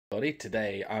everybody.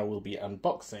 Today I will be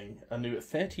unboxing a new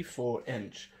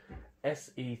 34-inch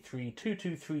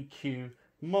SE3223Q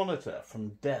monitor from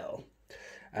Dell.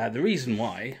 The reason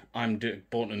why I'm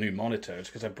bought a new monitor is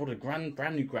because I bought a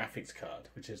brand new graphics card,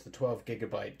 which is the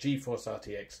 12GB GeForce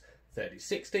RTX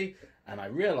 3060, and I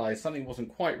realised something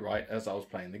wasn't quite right as I was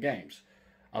playing the games.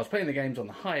 I was playing the games on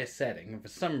the highest setting, and for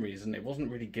some reason it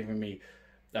wasn't really giving me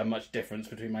much difference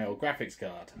between my old graphics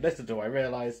card. Little do I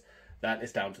realise that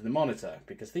it's down to the monitor,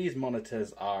 because these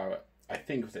monitors are, I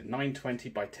think, was it 920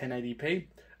 by 1080p,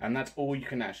 and that's all you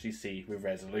can actually see with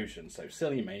resolution, so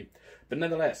silly me. But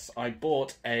nonetheless, I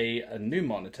bought a new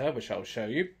monitor, which I'll show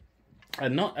you,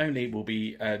 and not only will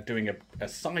be doing a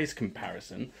size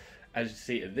comparison. As you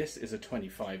see, this is a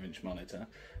 25-inch monitor,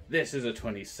 this is a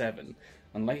 27,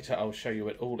 and later I'll show you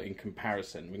it all in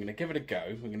comparison. We're going to give it a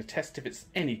go, we're going to test if it's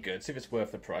any good, see if it's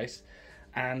worth the price,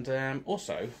 and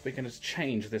also we're going to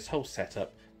change this whole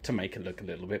setup to make it look a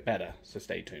little bit better, so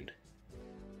stay tuned.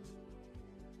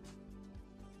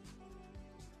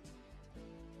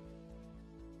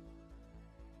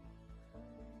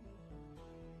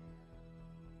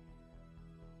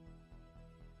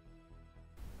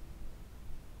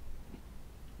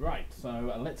 Right,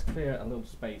 so let's clear a little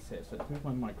space here. So let's move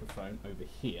my microphone over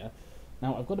here.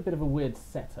 Now I've got a bit of a weird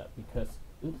setup because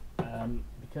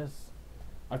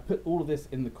I've put all of this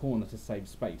in the corner to save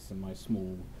space in my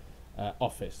small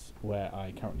office where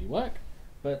I currently work.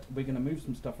 But we're going to move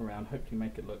some stuff around, hopefully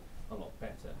make it look a lot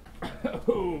better.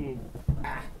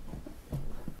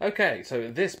 Okay, so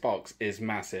this box is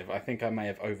massive. I think I may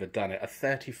have overdone it. A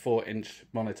 34-inch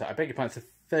monitor. I beg your pardon, it's a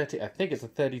 30. I think it's a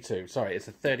 32. Sorry, it's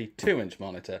a 32-inch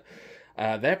monitor.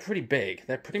 They're pretty big.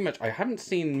 They're pretty much. I haven't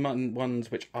seen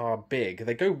ones which are big.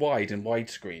 They go wide in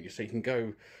widescreen, so you can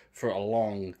go for a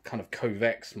long kind of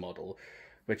convex model,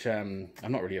 which I'm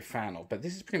not really a fan of. But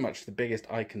this is pretty much the biggest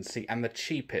I can see and the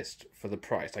cheapest for the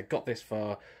price. I got this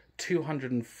for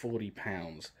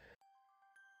 £240.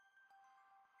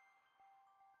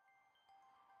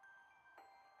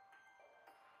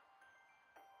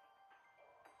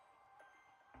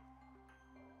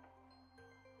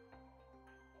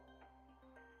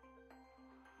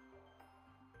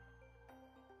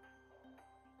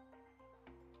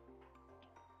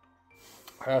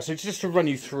 So just to run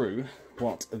you through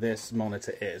what this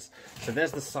monitor is. So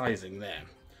there's the sizing there.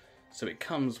 So it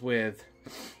comes with,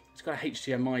 it's got a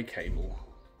HDMI cable.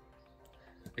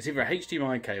 It's either a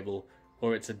HDMI cable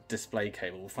or it's a display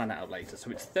cable. We'll find that out later.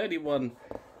 So it's 31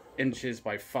 inches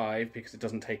by 5 because it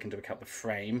doesn't take into account the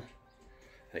frame.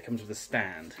 And it comes with a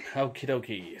stand. Okie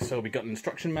dokie. So we got an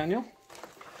instruction manual.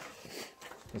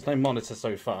 There's no monitor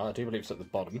so far. I do believe it's at the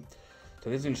bottom. So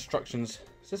there's instructions.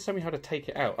 Does this tell me how to take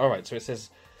it out? Alright, so it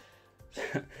says,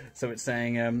 so it's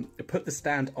saying, put the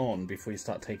stand on before you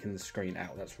start taking the screen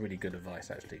out. That's really good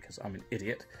advice, actually, because I'm an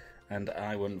idiot, and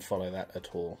I wouldn't follow that at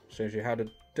all. Shows you how to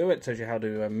do it, shows you how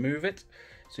to move it,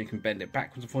 so you can bend it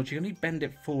backwards and forwards. You can only bend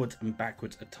it forwards and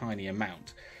backwards a tiny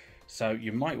amount. So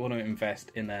you might want to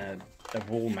invest in a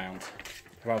wall mount,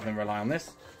 rather than rely on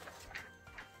this.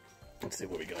 Let's see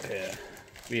what we got here.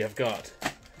 We have got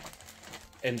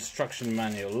instruction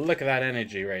manual. Look at that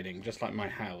energy rating, just like my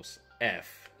house.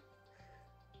 F.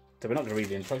 So we're not going to read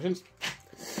the instructions.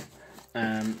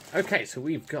 Okay, so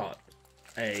we've got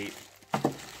a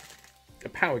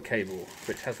power cable,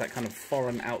 which has that kind of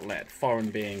foreign outlet.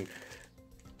 Foreign being,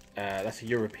 that's a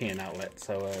European outlet,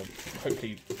 so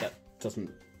hopefully that doesn't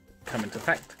come into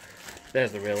effect.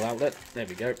 There's the real outlet. There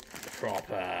we go.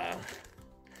 Proper.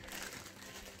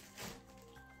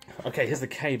 Okay, here's the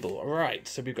cable. Right,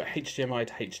 so we've got HDMI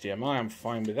to HDMI. I'm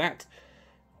fine with that.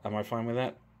 Am I fine with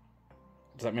that?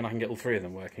 Does that mean I can get all three of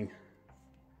them working?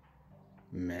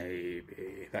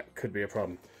 Maybe. That could be a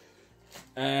problem.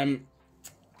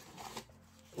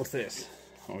 What's this?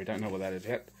 Oh, we don't know what that is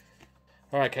yet.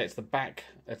 Alright, okay, it's the back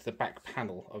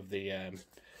panel of the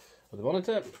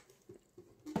monitor.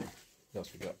 What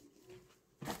else we got?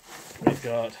 We've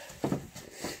got,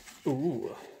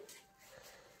 ooh.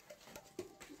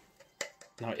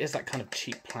 Now, it is that kind of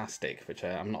cheap plastic, which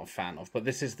I'm not a fan of, but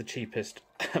this is the cheapest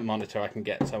monitor I can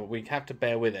get, so we have to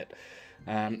bear with it.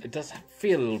 It does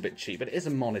feel a little bit cheap, but it is a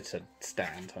monitor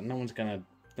stand, and no one's gonna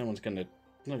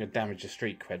damage your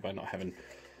street cred by not having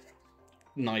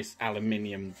nice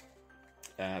aluminium.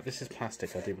 This is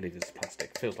plastic. I do believe this is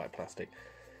plastic. Feels like plastic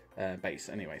base.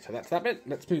 Anyway, so that's that bit.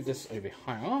 Let's move this over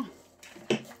here.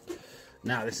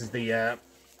 Now, this is the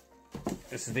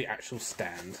actual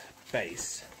stand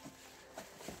base.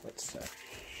 Let's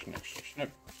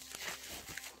snip.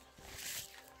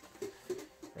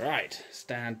 Right,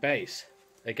 stand base.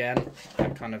 Again,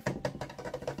 that kind of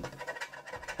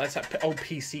That's that old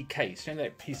PC case. You know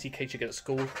that PC case you get at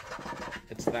school?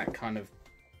 It's that kind of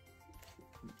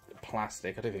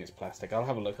plastic. I don't think it's plastic. I'll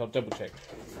have a look. I'll double check.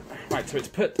 Right, so it's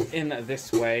put in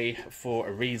this way for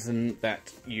a reason,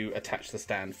 that you attach the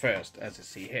stand first, as you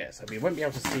see here. So we won't be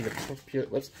able to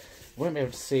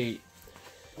see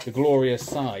the glorious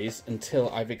size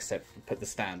until I've put the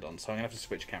stand on. So I'm gonna have to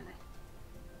switch camera.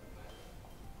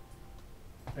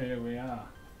 Here we are.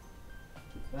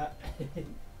 That.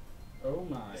 Oh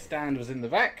my. The stand was in the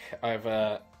back. I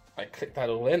clicked that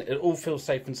all in. It all feels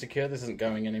safe and secure. This isn't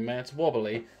going anywhere. It's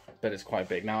wobbly, but it's quite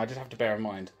big. Now I just have to bear in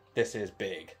mind, this is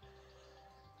big.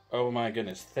 Oh my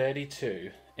goodness,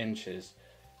 32 inches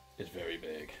is very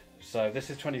big. So this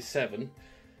is 27.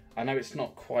 I know it's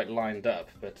not quite lined up,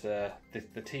 but the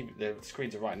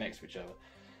screens are right next to each other.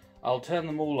 I'll turn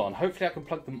them all on. Hopefully I can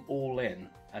plug them all in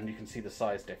and you can see the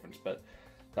size difference, but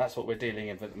that's what we're dealing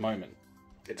with at the moment.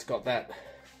 It's got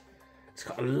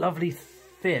a lovely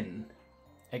thin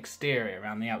exterior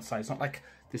around the outside. It's not like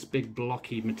this big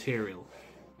blocky material,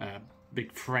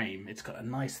 big frame. It's got a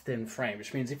nice thin frame,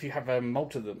 which means if you have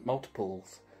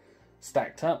multiples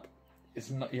stacked up,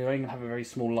 you're only going to have a very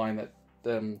small line that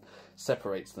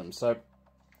separates them. So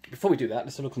before we do that,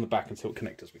 let's have a look on the back and see what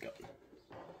connectors we got.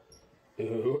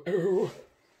 Ooh.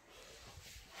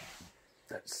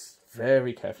 That's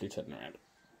very carefully turned around.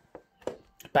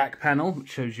 Back panel, which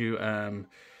shows you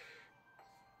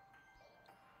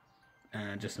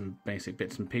just some basic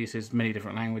bits and pieces, many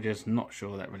different languages. Not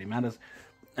sure that really matters.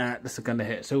 Let's look under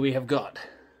here. So we have got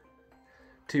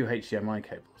 2 HDMI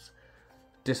cables,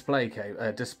 display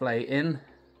in.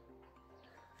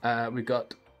 We've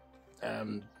got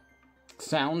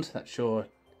sound. That's your,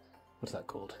 what's that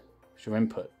called? It's your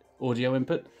input, audio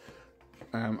input.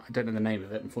 I don't know the name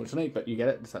of it, unfortunately, but you get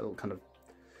it. It's that little kind of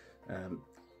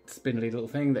spindly little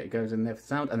thing that goes in there for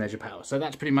sound, and there's your power. So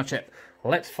that's pretty much it.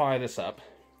 Let's fire this up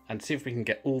and see if we can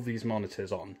get all these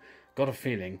monitors on. Got a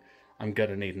feeling I'm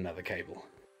gonna need another cable.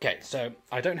 Okay, so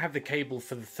I don't have the cable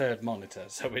for the 3rd monitor,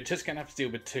 so we're just gonna have to deal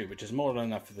with 2, which is more than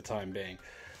enough for the time being.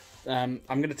 I'm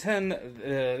gonna turn,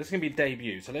 this is gonna be a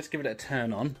debut, so let's give it a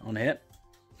turn on here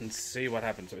and see what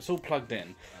happens. So it's all plugged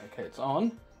in. Okay, it's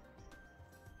on.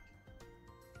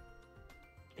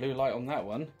 Blue light on that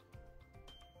one.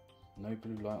 No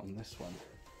blue light on this one.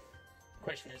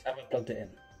 Question is, have I plugged it in?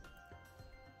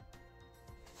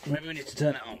 Maybe we need to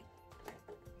turn it on.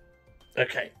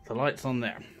 Okay, the light's on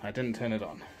there. I didn't turn it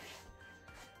on.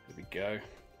 Here we go.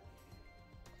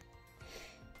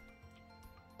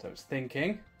 So it's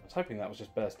thinking. I was hoping that was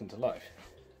just burst into life.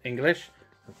 English.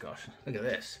 Oh gosh, look at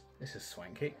this. This is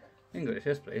swanky. English,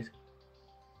 yes please.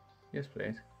 Yes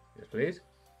please. Yes please.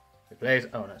 Yes please.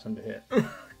 Oh no, it's under here.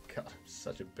 God, I'm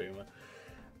such a boomer.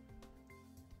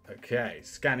 Okay,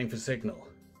 scanning for signal.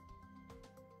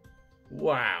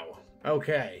 Wow.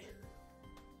 Okay.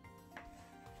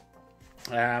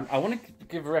 I want to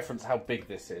give a reference how big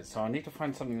this is, so I need to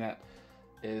find something that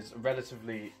is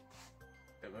relatively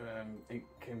in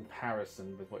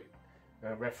comparison with what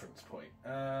reference point.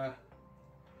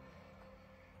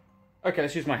 Okay,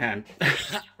 let's use my hand.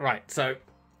 Right, so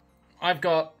I've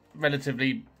got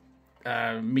relatively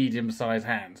medium-sized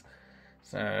hands.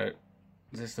 So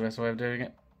is this the best way of doing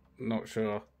it? Not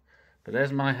sure. But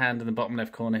there's my hand in the bottom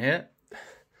left corner here.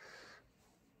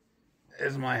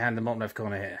 There's my hand in the bottom left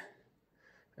corner here.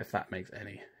 If that makes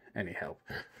any help.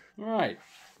 Right.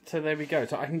 So there we go.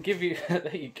 So I can give you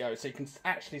there you go. So you can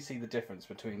actually see the difference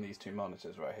between these 2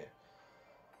 monitors right here.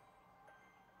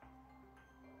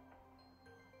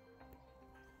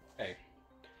 Okay.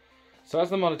 So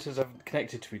as the monitors are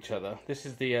connected to each other, this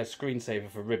is the screensaver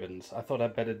for ribbons. I thought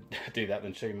I'd better do that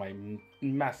than show you my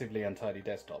massively untidy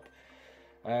desktop.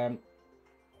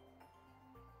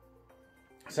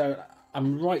 So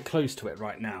I'm right close to it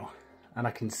right now, and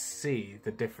I can see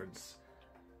the difference.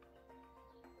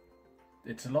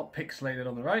 It's a lot pixelated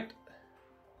on the right.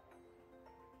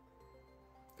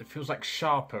 It feels like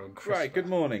sharper and crisper. Right, good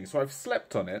morning. So I've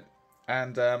slept on it,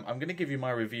 and I'm going to give you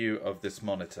my review of this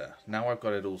monitor. Now I've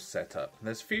got it all set up.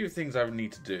 There's a few things I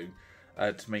need to do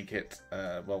to make it,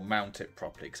 well, mount it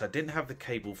properly, because I didn't have the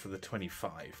cable for the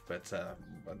 25, but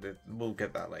we'll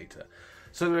get that later.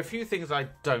 So there are a few things I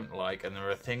don't like, and there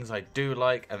are things I do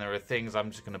like, and there are things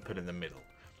I'm just going to put in the middle.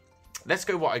 Let's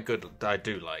go what I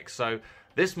do like. So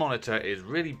this monitor is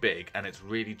really big, and it's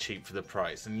really cheap for the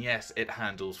price. And yes, it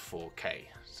handles 4K.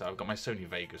 So I've got my Sony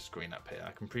Vega screen up here.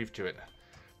 I can prove to it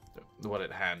what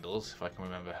it handles, if I can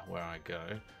remember where I go.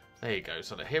 There you go.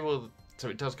 So so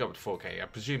it does go up to 4K. I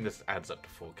presume this adds up to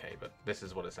 4K, but this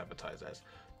is what it's advertised as.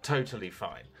 Totally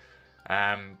fine.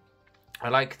 I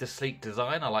like the sleek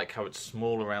design. I like how it's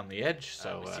small around the edge,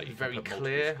 so very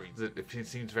clear. It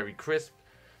seems very crisp.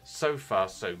 So far,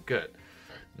 so good.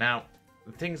 Now,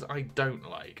 the things I don't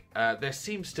like. There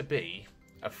seems to be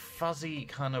a fuzzy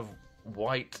kind of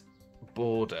white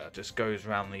border just goes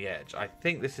around the edge. I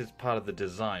think this is part of the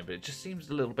design, but it just seems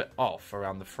a little bit off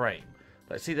around the frame.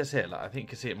 Like, see this here? Like, I think you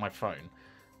can see it in my phone.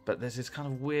 But there's this kind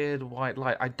of weird white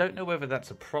light. I don't know whether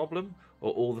that's a problem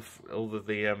or all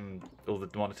the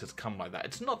monitors come like that.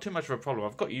 It's not too much of a problem.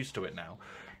 I've got used to it now,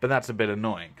 but that's a bit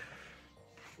annoying.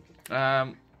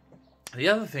 The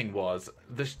other thing was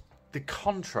the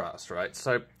contrast, right?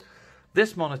 So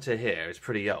this monitor here is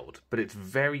pretty old, but it's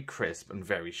very crisp and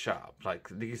very sharp. Like,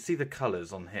 you can see the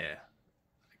colors on here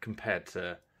compared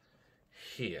to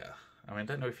here. I mean, I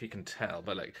don't know if you can tell,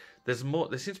 but like, there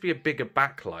seems to be a bigger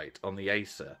backlight on the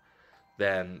Acer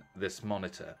than this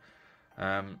monitor.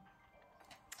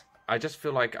 I just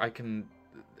feel like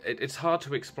it's hard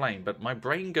to explain, but my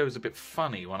brain goes a bit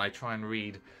funny when I try and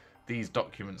read these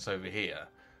documents over here.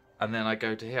 And then I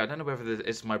go to here. I don't know whether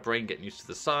it's my brain getting used to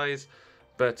the size,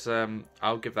 but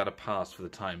I'll give that a pass for the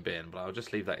time being. But I'll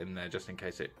just leave that in there just in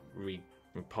case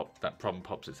that problem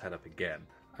pops its head up again.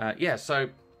 Yeah, so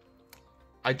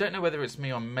I don't know whether it's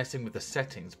me or I'm messing with the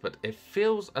settings, but it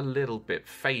feels a little bit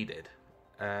faded,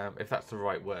 if that's the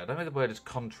right word. I don't know the word is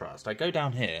contrast. I go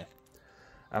down here,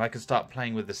 and I can start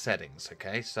playing with the settings,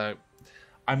 okay? So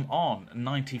I'm on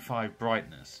 95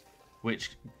 brightness,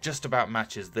 which just about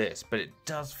matches this, but it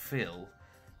does feel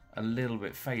a little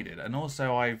bit faded. And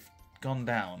also I've gone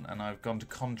down and I've gone to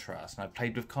contrast, and I've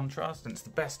played with contrast, and it's the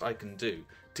best I can do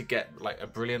to get like a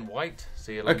brilliant white.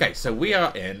 Okay, so we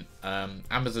are in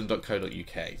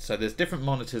amazon.co.uk. So there's different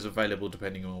monitors available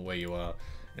depending on where you are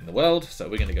in the world. So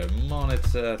we're going to go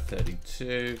monitor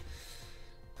 32,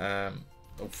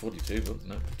 42,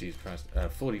 no, Jesus Christ,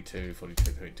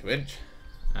 42.2 inch.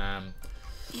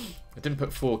 I didn't put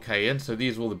 4K in, so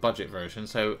these are all the budget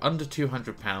versions. So under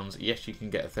 £200, yes, you can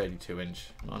get a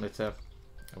 32-inch monitor.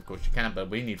 Of course you can, but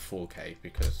we need 4K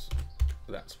because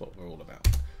that's what we're all about.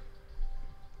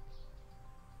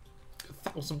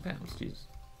 £1,000, jeez.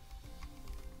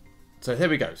 So here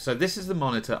we go. So this is the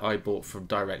monitor I bought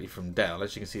directly from Dell.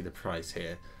 As you can see, the price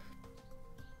here.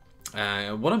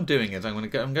 What I'm doing is I'm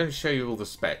going to show you all the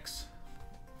specs,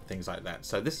 things like that.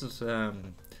 So this is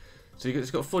so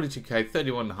it's got 42K,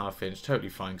 31.5 inch, totally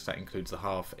fine because that includes the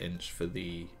 ½ inch for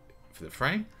the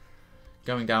frame.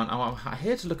 Going down, I'm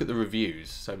here to look at the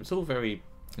reviews. So it's all very. You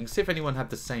can see if anyone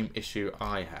had the same issue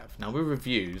I have. Now with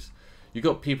reviews, you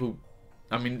got people.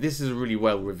 I mean, this is a really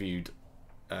well reviewed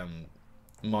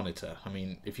monitor. I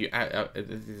mean, if you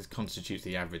this constitutes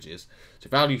the averages. So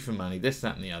value for money, this,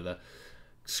 that, and the other.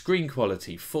 Screen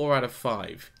quality 4 out of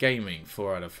 5. Gaming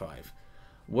 4 out of 5.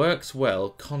 Works well.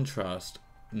 Contrast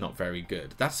not very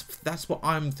good. That's what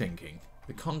I'm thinking.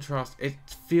 The contrast, it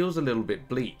feels a little bit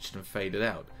bleached and faded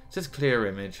out. It says clear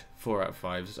image 4 out of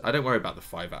 5. I don't worry about the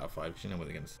 5 out of 5 because you know what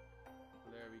they're going to say.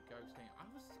 Blurry ghosting. I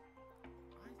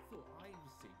thought I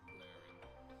was seeing blurry.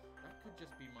 That could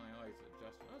just be my eyes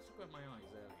adjusting. I was looking at my eyes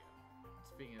earlier.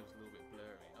 It's being a little bit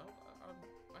blurry. I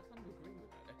kind of agree with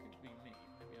that. That could be me.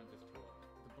 Maybe I'm just too old.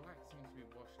 The black seems to be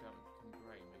washed out and become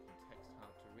grey, making text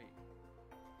hard to read.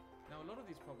 Now, a lot of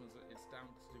these problems, it's down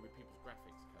to do with people's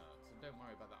graphics cards, so don't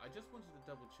worry about that. I just wanted to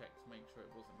double check to make sure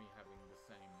it wasn't me having the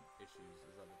same issues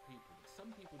as other people. But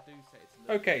some people do say it's a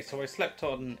little Okay, so I slept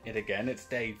on it again. It's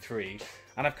day 3,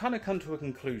 and I've kind of come to a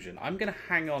conclusion. I'm going to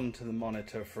hang on to the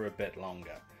monitor for a bit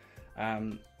longer.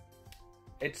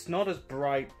 It's not as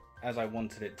bright as I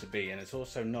wanted it to be, and it's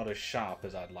also not as sharp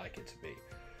as I'd like it to be.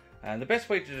 And the best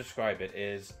way to describe it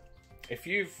is, if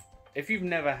you've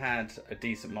never had a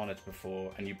decent monitor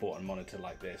before and you bought a monitor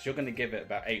like this, you're going to give it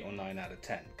about 8 or 9 out of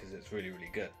 10 because it's really, really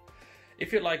good.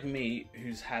 If you're like me,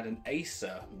 who's had an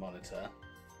Acer monitor,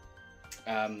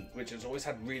 which has always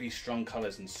had really strong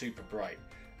colors and super bright,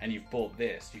 and you've bought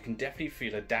this, you can definitely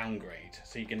feel a downgrade.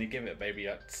 So you're going to give it maybe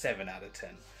a 7 out of 10.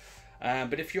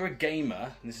 But if you're a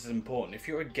gamer, and this is important, if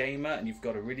you're a gamer and you've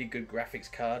got a really good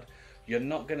graphics card, you're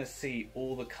not going to see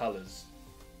all the colors.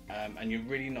 And you're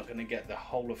really not going to get the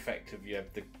whole effect of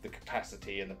the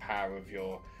capacity and the power of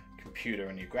your computer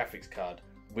and your graphics card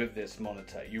with this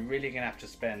monitor. You're really going to have to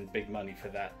spend big money for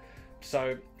that.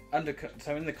 So in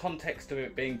the context of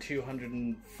it being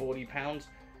 £240,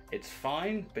 it's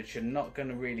fine, but you're not going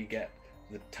to really get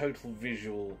the total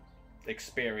visual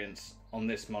experience on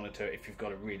this monitor if you've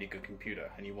got a really good computer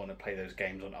and you want to play those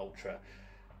games on ultra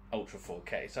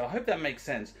 4K. So I hope that makes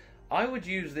sense. I would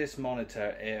use this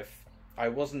monitor if I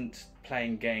wasn't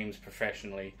playing games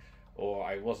professionally or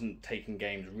I wasn't taking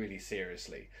games really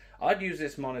seriously. I'd use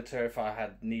this monitor if I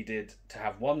had needed to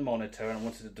have one monitor and I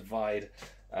wanted to divide,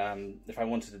 if I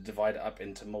wanted to divide it up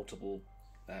into multiple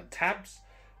tabs.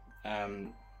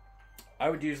 I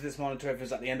would use this monitor if it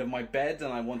was at the end of my bed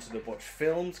and I wanted to watch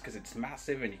films, because it's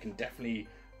massive and you can definitely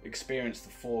experience the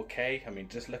 4K. I mean,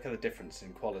 just look at the difference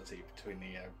in quality between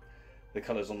the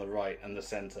colors on the right and the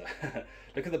center.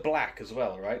 Look at the black as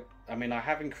well, right? I mean, I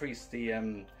have increased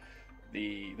the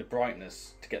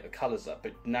brightness to get the colors up,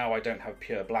 but now I don't have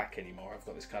pure black anymore. I've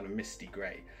got this kind of misty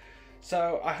gray.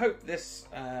 So I hope this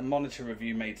monitor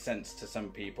review made sense to some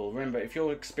people. Remember, if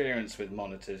you're experienced with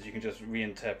monitors, you can just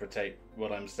reinterpret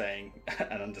what I'm saying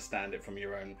and understand it from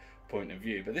your own point of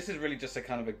view. But this is really just a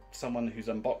kind of someone who's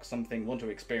unboxed something, want to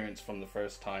experience from the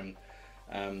first time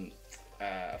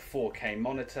a 4K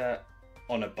monitor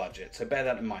on a budget. So bear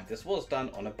that in mind. This was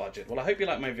done on a budget. Well, I hope you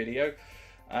liked my video.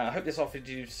 I hope this offered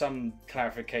you some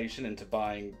clarification into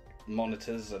buying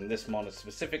monitors, and this monitor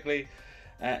specifically.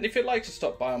 And if you'd like to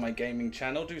stop by on my gaming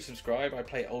channel, do subscribe. I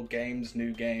play old games,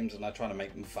 new games, and I try to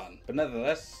make them fun. But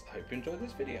nevertheless, I hope you enjoyed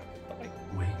this video. Bye.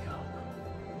 Wake up.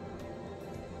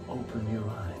 Open your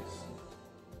eyes.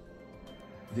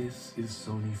 This is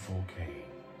Sony 4K.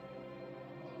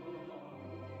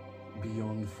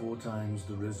 Beyond 4 times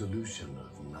the resolution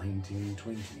of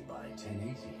 1920 by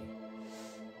 1080.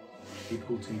 It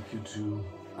will take you to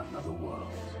another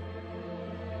world.